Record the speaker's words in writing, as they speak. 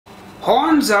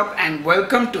Horns up and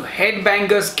welcome to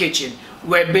Headbanger's Kitchen,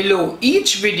 where below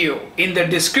each video in the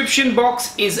description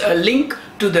box is a link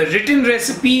to the written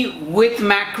recipe with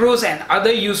macros and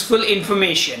other useful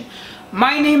information.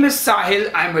 My name is Sahil,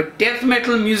 I'm a death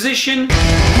metal musician.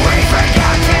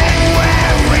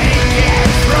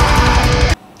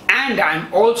 And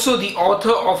I'm also the author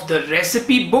of the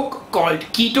recipe book called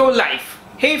Keto Life.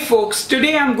 Hey folks,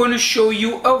 today I'm going to show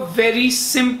you a very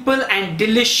simple and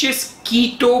delicious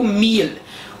keto meal.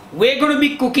 We're going to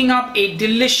be cooking up a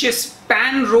delicious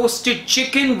pan roasted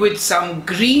chicken with some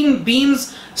green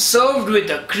beans served with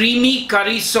a creamy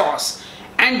curry sauce.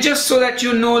 And just so that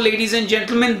you know, ladies and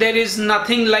gentlemen, there is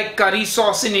nothing like curry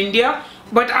sauce in India,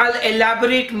 but I'll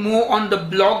elaborate more on the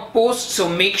blog post, so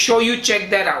make sure you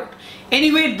check that out.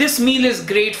 Anyway, this meal is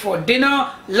great for dinner,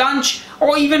 lunch,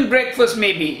 or even breakfast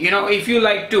maybe, if you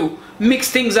like to mix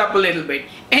things up a little bit.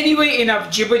 Anyway, enough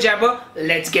jibber jabber,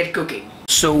 let's get cooking.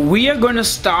 So we are going to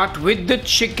start with the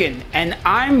chicken, and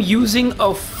I'm using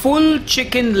a full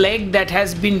chicken leg that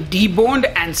has been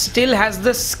deboned and still has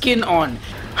the skin on.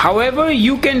 However,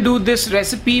 you can do this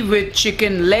recipe with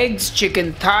chicken legs,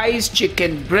 chicken thighs,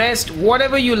 chicken breast,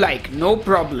 whatever you like, no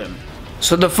problem.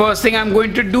 So the first thing I'm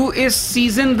going to do is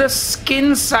season the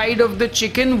skin side of the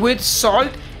chicken with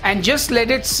salt and just let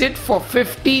it sit for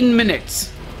 15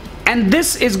 minutes. And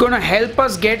this is going to help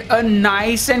us get a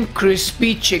nice and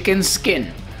crispy chicken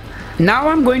skin. Now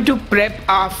I'm going to prep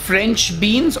our French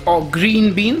beans or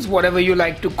green beans, whatever you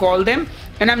like to call them.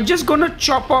 And I'm just going to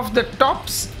chop off the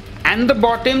tops and the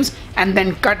bottoms and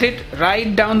then cut it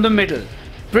right down the middle.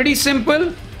 Pretty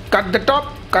simple. Cut the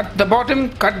top, cut the bottom,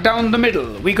 cut down the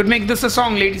middle. We could make this a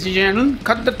song, ladies and gentlemen.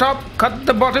 Cut the top, cut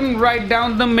the bottom, right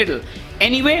down the middle.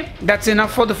 Anyway, that's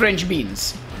enough for the French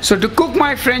beans. So to cook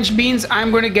my French beans,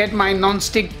 I'm going to get my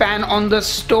non-stick pan on the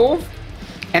stove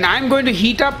and I'm going to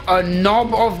heat up a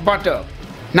knob of butter.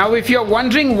 Now if you're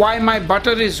wondering why my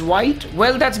butter is white,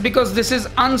 well, that's because this is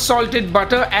unsalted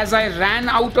butter, as I ran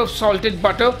out of salted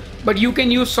butter, but you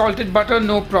can use salted butter,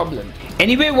 no problem.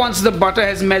 Anyway, once the butter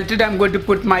has melted, I'm going to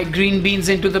put my green beans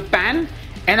into the pan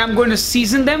and I'm going to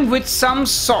season them with some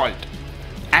salt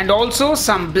and also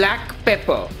some black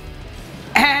pepper.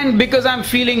 And because I'm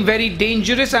feeling very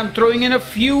dangerous, I'm throwing in a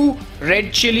few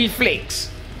red chili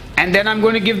flakes. And then I'm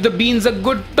going to give the beans a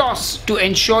good toss to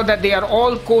ensure that they are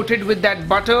all coated with that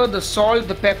butter, the salt,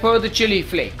 the pepper, the chili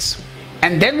flakes.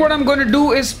 And then what I'm going to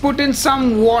do is put in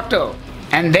some water.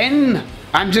 And then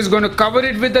I'm just going to cover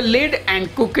it with a lid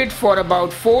and cook it for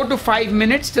about 4 to 5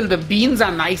 minutes till the beans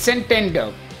are nice and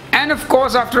tender. And of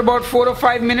course, after about 4 or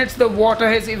 5 minutes, the water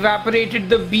has evaporated,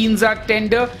 the beans are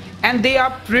tender, and they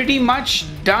are pretty much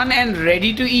done and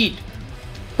ready to eat.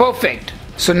 Perfect.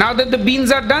 So now that the beans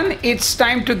are done, it's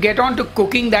time to get on to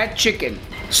cooking that chicken.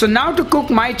 So now to cook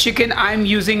my chicken, I'm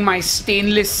using my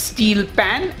stainless steel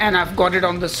pan and I've got it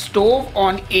on the stove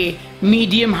on a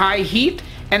medium-high heat.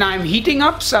 And I'm heating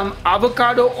up some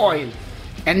avocado oil.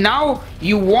 And now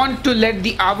you want to let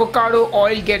the avocado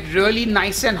oil get really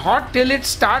nice and hot till it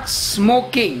starts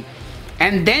smoking.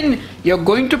 And then you're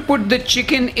going to put the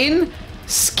chicken in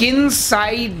skin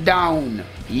side down.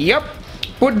 Yep,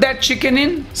 put that chicken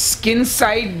in skin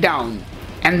side down.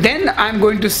 And then I'm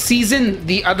going to season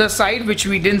the other side, which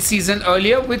we didn't season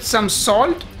earlier, with some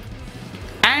salt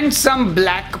and some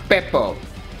black pepper.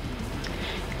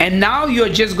 And now you're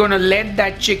just going to let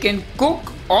that chicken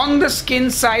cook on the skin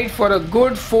side for a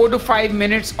good 4 to 5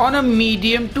 minutes on a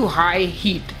medium to high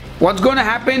heat. What's going to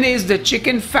happen is the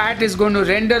chicken fat is going to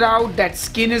render out, that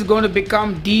skin is going to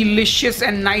become delicious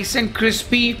and nice and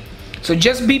crispy. So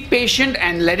just be patient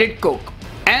and let it cook.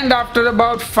 And after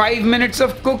about 5 minutes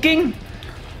of cooking,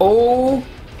 oh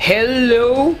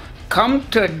hello, come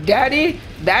to daddy.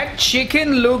 That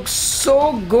chicken looks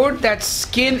so good. That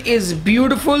skin is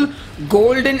beautiful,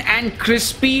 golden and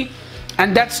crispy,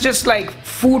 and that's just like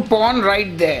food porn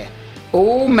right there.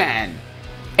 Oh man.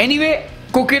 Anyway,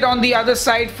 cook it on the other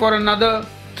side for another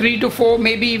 3 to 4,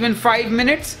 maybe even 5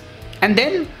 minutes, and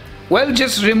then, well,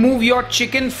 just remove your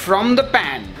chicken from the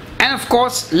pan. And of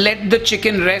course, let the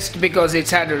chicken rest because it's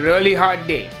had a really hard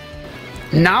day.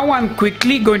 Now I'm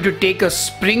quickly going to take a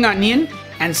spring onion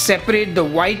and separate the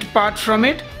white part from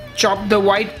it, chop the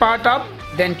white part up,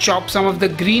 then chop some of the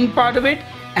green part of it,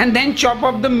 and then chop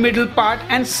up the middle part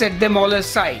and set them all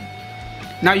aside.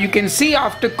 Now you can see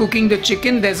after cooking the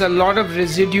chicken, there's a lot of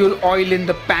residual oil in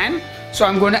the pan. So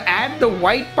I'm going to add the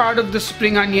white part of the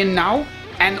spring onion now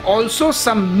and also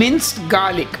some minced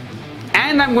garlic.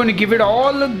 And I'm going to give it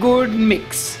all a good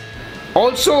mix.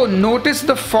 Also notice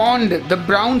the fond, the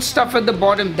brown stuff at the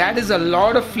bottom, that is a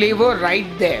lot of flavor right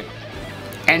there.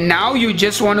 And now you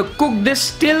just want to cook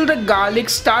this till the garlic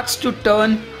starts to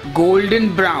turn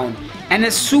golden brown. And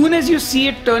as soon as you see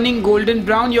it turning golden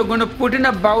brown, you're going to put in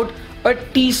about a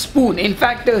teaspoon, in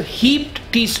fact a heaped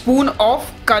teaspoon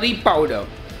of curry powder.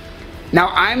 Now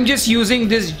I'm just using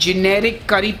this generic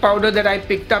curry powder that I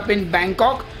picked up in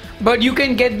Bangkok, but you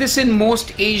can get this in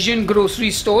most Asian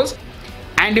grocery stores.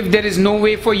 And if there is no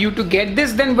way for you to get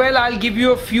this, then well, I'll give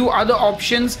you a few other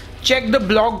options. Check the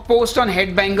blog post on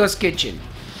Headbanger's Kitchen.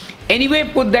 Anyway,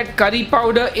 put that curry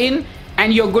powder in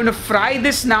and you're going to fry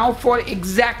this now for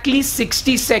exactly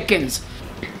 60 seconds.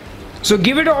 So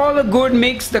give it all a good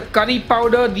mix, the curry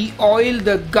powder, the oil,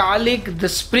 the garlic, the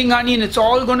spring onion, it's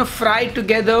all going to fry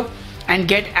together and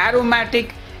get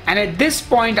aromatic. And at this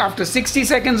point, after 60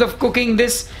 seconds of cooking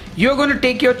this, you're going to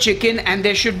take your chicken and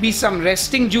there should be some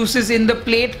resting juices in the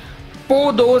plate.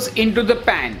 Pour those into the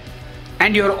pan.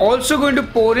 And you're also going to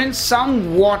pour in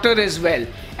some water as well.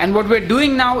 And what we're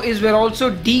doing now is we're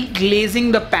also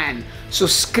deglazing the pan. So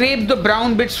scrape the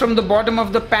brown bits from the bottom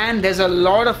of the pan. There's a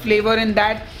lot of flavor in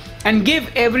that. And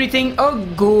give everything a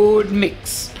good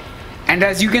mix. And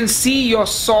as you can see, your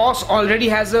sauce already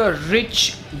has a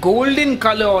rich golden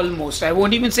color almost. I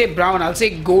won't even say brown, I'll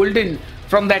say golden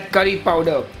from that curry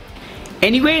powder.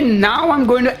 Anyway, now I'm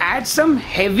going to add some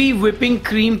heavy whipping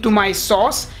cream to my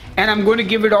sauce and I'm going to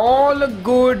give it all a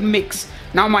good mix.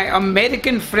 Now my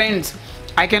American friends,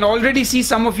 I can already see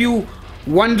some of you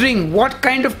wondering what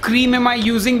kind of cream am I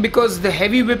using, because the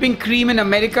heavy whipping cream in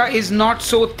America is not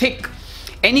so thick.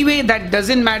 Anyway, that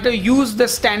doesn't matter. Use the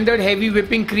standard heavy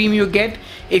whipping cream you get.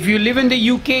 If you live in the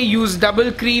UK, use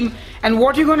double cream. And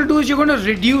what you're going to do is you're going to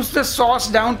reduce the sauce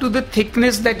down to the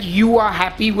thickness that you are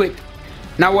happy with.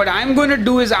 Now what I'm going to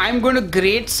do is I'm going to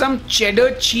grate some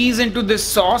cheddar cheese into this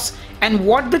sauce. And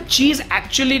what the cheese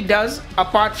actually does,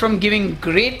 apart from giving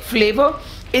great flavor,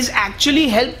 is actually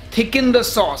help thicken the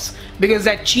sauce. Because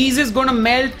that cheese is going to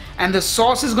melt and the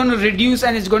sauce is going to reduce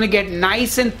and it's going to get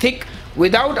nice and thick,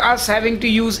 without us having to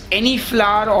use any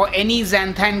flour or any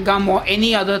xanthan gum or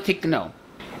any other thickener.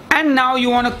 And now you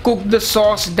want to cook the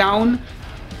sauce down.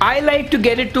 I like to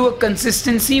get it to a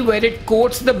consistency where it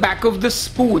coats the back of the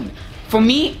spoon. For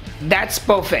me, that's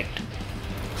perfect.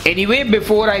 Anyway,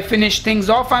 before I finish things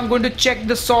off, I'm going to check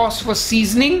the sauce for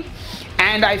seasoning.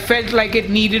 And I felt like it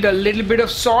needed a little bit of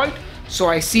salt, so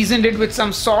I seasoned it with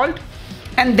some salt.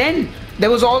 And then there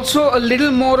was also a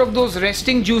little more of those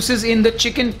resting juices in the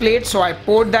chicken plate, so I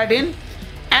poured that in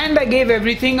and I gave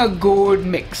everything a good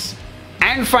mix.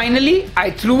 And finally,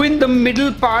 I threw in the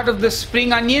middle part of the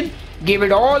spring onion, gave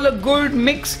it all a good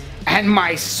mix, and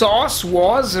my sauce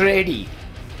was ready.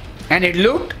 And it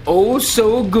looked oh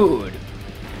so good.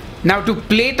 Now to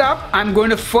plate up, I'm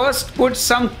going to first put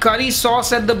some curry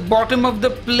sauce at the bottom of the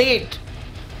plate.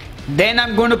 Then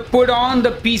I'm going to put on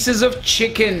the pieces of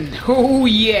chicken. Oh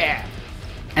yeah.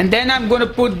 And then I'm going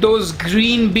to put those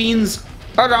green beans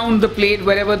around the plate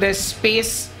wherever there's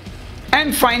space.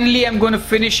 And finally I'm going to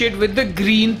finish it with the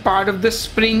green part of the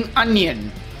spring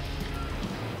onion.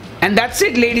 And that's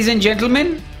it, ladies and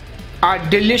gentlemen. Our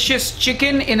delicious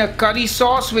chicken in a curry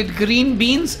sauce with green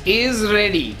beans is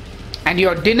ready. And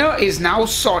your dinner is now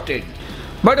sorted.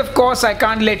 But of course I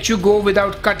can't let you go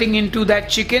without cutting into that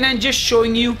chicken and just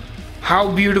showing you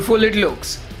how beautiful it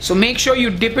looks. So make sure you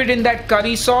dip it in that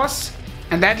curry sauce.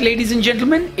 And that, ladies and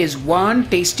gentlemen, is one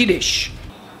tasty dish.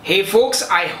 Hey folks,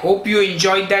 I hope you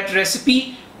enjoyed that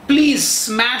recipe. Please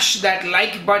smash that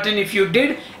like button if you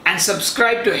did and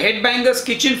subscribe to Headbanger's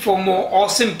Kitchen for more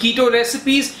awesome keto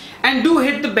recipes. And do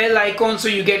hit the bell icon so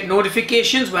you get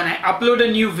notifications when I upload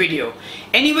a new video.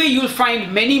 Anyway, you'll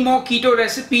find many more keto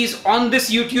recipes on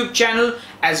this YouTube channel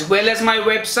as well as my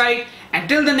website.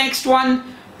 Until the next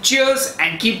one, cheers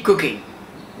and keep cooking.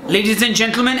 Ladies and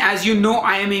gentlemen, as you know,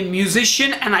 I am a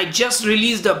musician and I just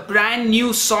released a brand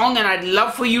new song and I'd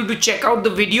love for you to check out the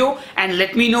video and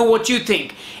let me know what you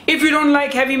think. If you don't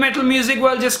like heavy metal music,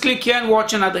 well, just click here and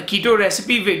watch another keto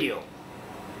recipe video.